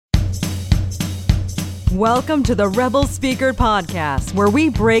Welcome to the Rebel Speaker Podcast, where we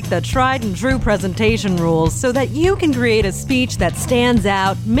break the tried and true presentation rules so that you can create a speech that stands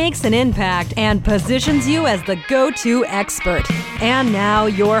out, makes an impact, and positions you as the go-to expert. And now,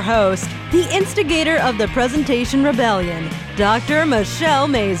 your host, the instigator of the Presentation Rebellion, Dr. Michelle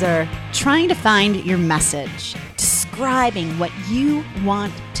Mazur. Trying to find your message, describing what you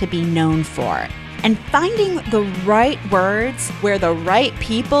want to be known for, and finding the right words where the right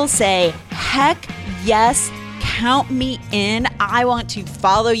people say, heck yes, count me in. I want to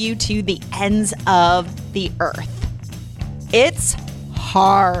follow you to the ends of the earth. It's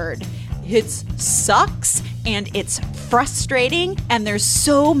hard. It sucks and it's frustrating, and there's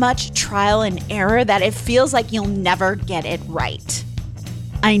so much trial and error that it feels like you'll never get it right.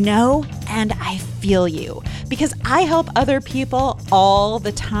 I know and I feel you, because I help other people all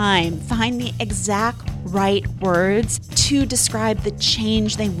the time find the exact right words to describe the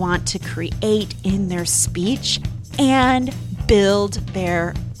change they want to create in their speech and build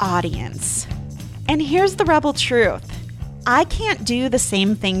their audience. And here's the rebel truth. I can't do the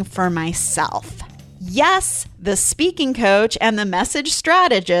same thing for myself. Yes, the speaking coach and the message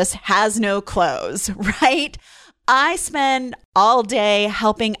strategist has no clothes, right? I spend all day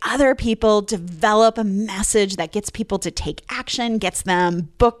helping other people develop a message that gets people to take action, gets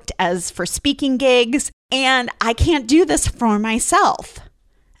them booked as for speaking gigs, and I can't do this for myself.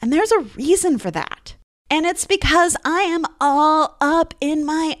 And there's a reason for that. And it's because I am all up in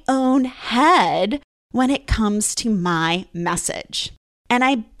my own head when it comes to my message. And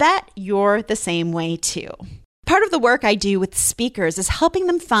I bet you're the same way too. Part of the work I do with speakers is helping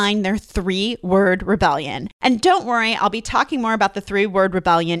them find their 3-word rebellion. And don't worry, I'll be talking more about the 3-word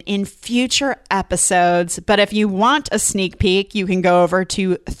rebellion in future episodes. But if you want a sneak peek, you can go over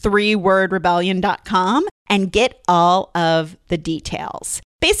to 3wordrebellion.com and get all of the details.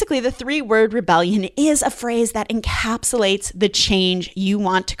 Basically, the 3-word rebellion is a phrase that encapsulates the change you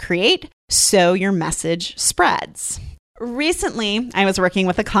want to create so your message spreads. Recently, I was working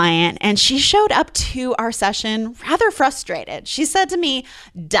with a client and she showed up to our session rather frustrated. She said to me,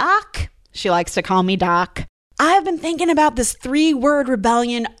 "Doc," she likes to call me Doc, "I've been thinking about this 3-word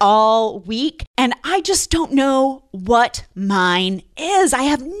rebellion all week and I just don't know what mine is. I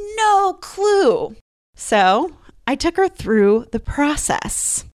have no clue." So I took her through the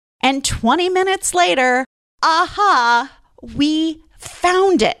process. And 20 minutes later, aha, we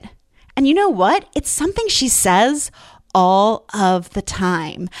found it. And you know what? It's something she says all of the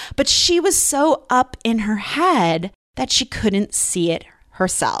time, but she was so up in her head that she couldn't see it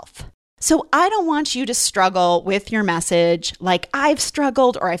herself. So I don't want you to struggle with your message like I've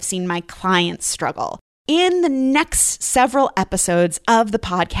struggled or I've seen my clients struggle. In the next several episodes of the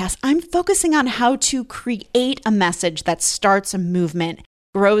podcast, I'm focusing on how to create a message that starts a movement,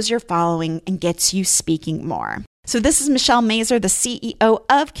 grows your following, and gets you speaking more. So this is Michelle Mazur, the CEO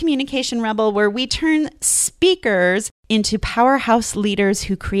of Communication Rebel, where we turn speakers into powerhouse leaders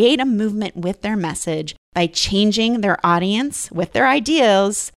who create a movement with their message by changing their audience with their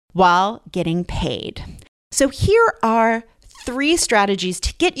ideas while getting paid. So here are 3 strategies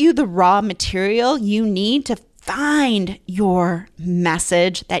to get you the raw material you need to find your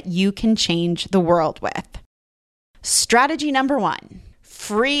message that you can change the world with. Strategy number 1.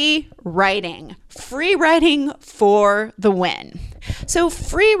 Free writing. Free writing for the win. So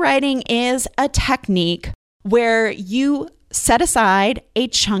free writing is a technique where you set aside a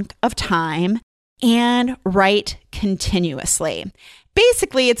chunk of time and write continuously.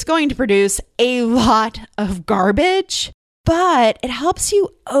 Basically, it's going to produce a lot of garbage, but it helps you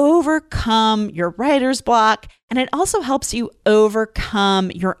overcome your writer's block, and it also helps you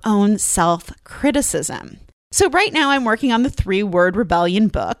overcome your own self-criticism. So right now I'm working on the 3-word rebellion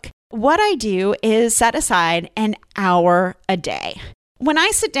book. What I do is set aside an hour a day. When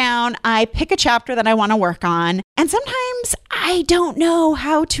I sit down, I pick a chapter that I want to work on, and sometimes I don't know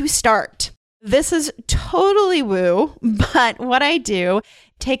how to start. This is totally woo, but what I do,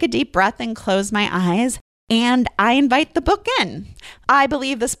 take a deep breath and close my eyes, and I invite the book in. I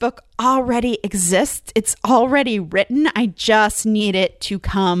believe this book already exists. It's already written. I just need it to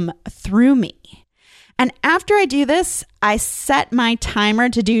come through me. And after I do this, I set my timer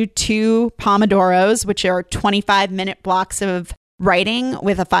to do 2 Pomodoros, which are 25-minute blocks of writing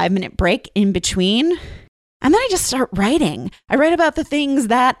with a 5-minute break in between. And then I just start writing. I write about the things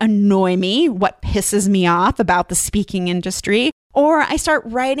that annoy me, what pisses me off about the speaking industry, or I start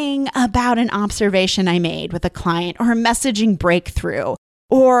writing about an observation I made with a client or a messaging breakthrough,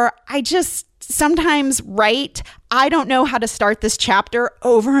 or I just sometimes write, I don't know how to start this chapter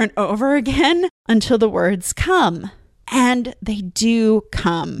over and over again until the words come. and they do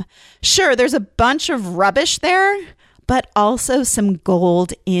come. Sure, there's a bunch of rubbish there, but also some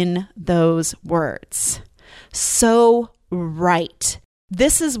gold in those words. So right.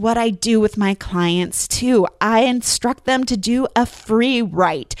 This is what I do with my clients too. I instruct them to do a free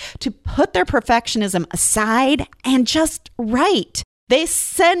write, to put their perfectionism aside and just write. They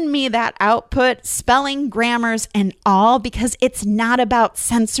send me that output, spelling, grammars, and all, because it's not about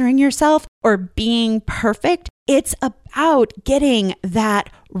censoring yourself or being perfect. It's about getting that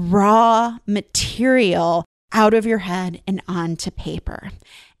raw material out of your head and onto paper.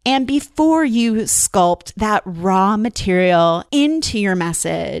 And before you sculpt that raw material into your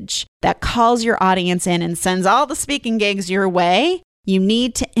message that calls your audience in and sends all the speaking gigs your way, you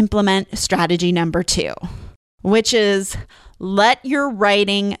need to implement strategy number 2, which is let your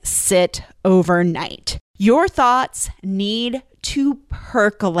writing sit overnight. Your thoughts need to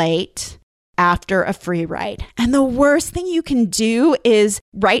percolate after a free write. And the worst thing you can do is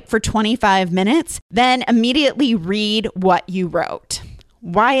write for 25 minutes, then immediately read what you wrote.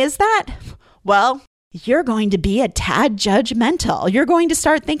 Why is that? Well, you're going to be a tad judgmental. You're going to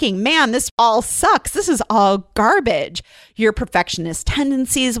start thinking, man, this all sucks. This is all garbage. Your perfectionist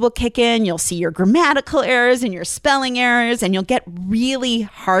tendencies will kick in. You'll see your grammatical errors and your spelling errors, and you'll get really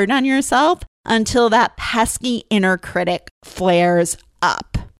hard on yourself until that pesky inner critic flares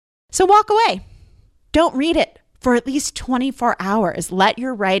up. So walk away. Don't read it for at least 24 hours. Let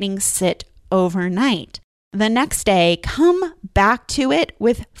your writing sit overnight. The next day, come back to it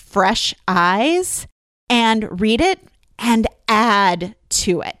with fresh eyes and read it and add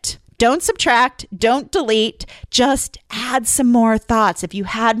to it. Don't subtract, don't delete, just add some more thoughts. If you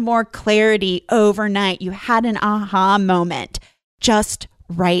had more clarity overnight, you had an aha moment, just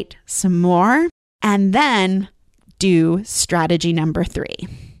write some more and then do strategy number 3,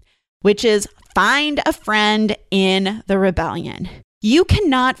 which is find a friend in the rebellion. You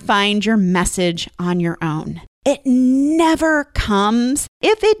cannot find your message on your own. It never comes.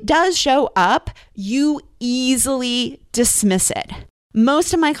 If it does show up, you easily dismiss it.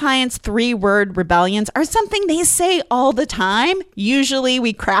 Most of my clients' 3-word rebellions are something they say all the time. Usually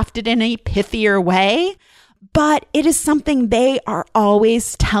we craft it in a pithier way, but it is something they are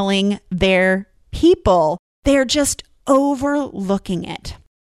always telling their people. They're just overlooking it.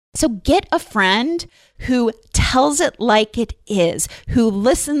 So get a friend who tells it like it is, who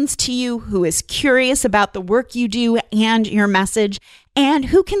listens to you, who is curious about the work you do and your message, and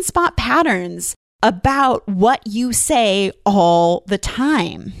who can spot patterns about what you say all the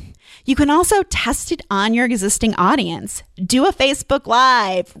time. You can also test it on your existing audience. Do a Facebook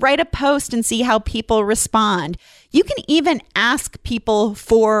Live, write a post and see how people respond. You can even ask people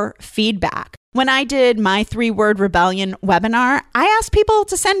for feedback. When I did my 3-word rebellion webinar, I asked people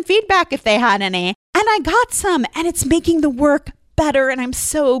to send feedback if they had any, and I got some, and it's making the work better, and I'm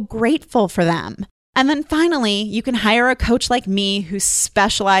so grateful for them. And then finally, you can hire a coach like me who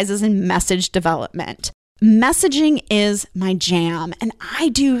specializes in message development. Messaging is my jam, and I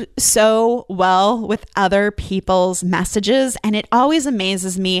do so well with other people's messages, and it always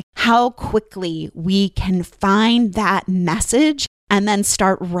amazes me how quickly we can find that message and then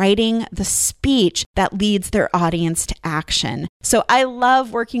start writing the speech that leads their audience to action. So I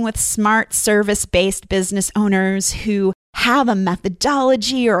love working with smart service-based business owners who have a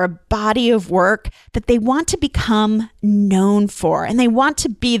methodology or a body of work that they want to become known for, and they want to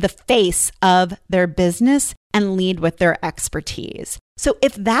be the face of their business and lead with their expertise. So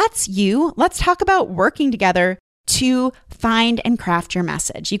if that's you, let's talk about working together to find and craft your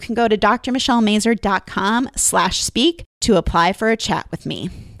message. You can go to drmichellemazur.com/speak to apply for a chat with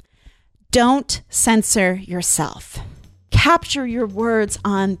me. Don't censor yourself. Capture your words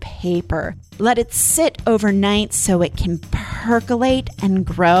on paper. Let it sit overnight so it can percolate and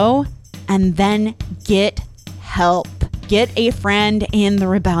grow, and then get help. Get a friend in the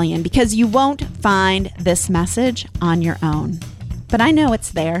rebellion, because you won't find this message on your own. But I know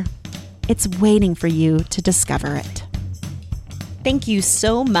it's there. It's waiting for you to discover it. Thank you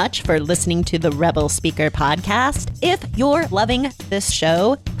so much for listening to the Rebel Speaker Podcast. If you're loving this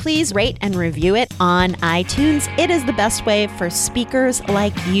show, please rate and review it on iTunes. It is the best way for speakers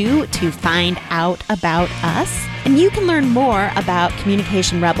like you to find out about us. And you can learn more about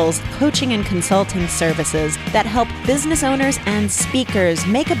Communication Rebels coaching and consulting services that help business owners and speakers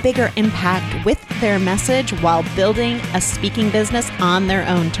make a bigger impact with their message while building a speaking business on their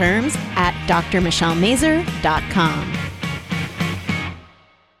own terms at drmichellemazur.com.